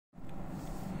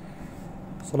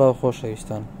سڵاو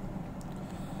خۆشەویستان،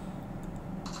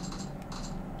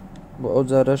 بۆ ئەو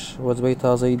جارەش وەجبەی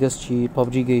تازەی دەستچی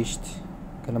پەبجی گەیشت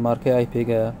کە لە مارکەی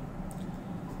ئایپێگایە،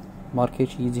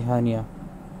 مارکێکی جیهانیە،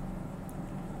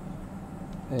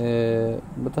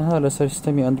 بەتەنها لەسەر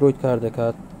سیستەمی ئەندرۆید کار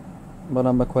دەکات،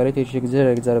 بەڵام بە کوالێتێکی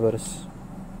یەکجار بەرز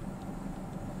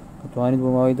دەتوانیت بۆ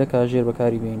ماوەی 10 کاتژێر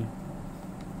بەکاری بێنی.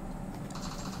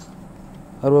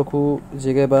 هەروەکو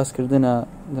جێگای باسکردنە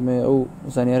دەمێ ئەو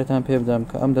زانیاریتان پێ بدەم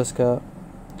کە ئەم دەستکە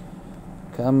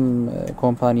کە ئەم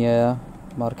کۆمپانیایە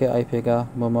مارکەی ئایپێگا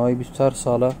بۆ ماوەی 24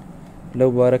 ساڵە لەو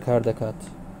بوارە کار دەکات.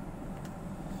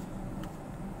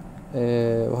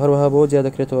 هەروەها بۆ جیا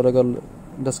دەکرێتەوە لەگەڵ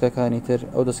دەستگاکانی تر،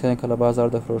 ئەو دەستگایان کە لە بازار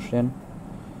دەفرۆشرێن،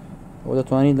 و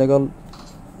دەتوانیت لەگەڵ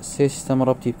 3 سیستەم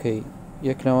ڕەبتی بکەیت.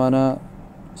 یەک لەوانە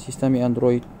سیستەمی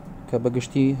ئەندرۆید کە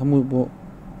بەگشتی هەموو بۆ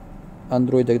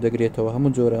ئەندرۆیدێک دەگرێتەوە،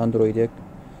 هەموو جۆرە ئەندرۆیدێک،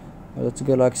 چ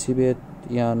گەلاکسی بێت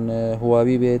یان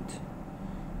هواوی بێت،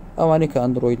 ئەوانەی کە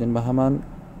ئەندرۆیدن بە هەمان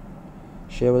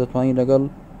شێوە دەتوانین لەگەڵ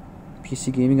پیسی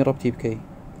گەیمینگ ڕەبتی بکەیت،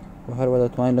 و هەروە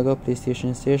دەتوانین لەگەڵ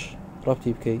پلەیستێشن 3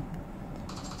 ڕەبتی بکەیت.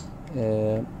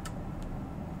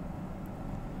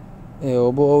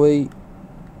 بۆ ئەوەی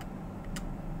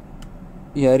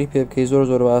یاری پێ بکەی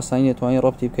زۆر بە ئاسانی دەتوانین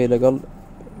ڕەبتی بکەیت لەگەڵ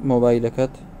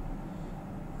مۆبایلەکەت،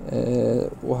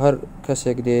 و هەر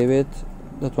کەسێک دەیەوێت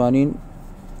دەتوانین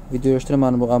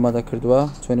ڤیدیۆشترمان بۆ ئامادە کردووە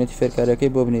چۆنێتی فێرکاریەکەی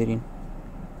بۆ بنێرین.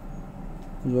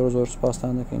 زۆر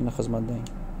سوپاستان دەکەین لە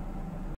خزمەتدان.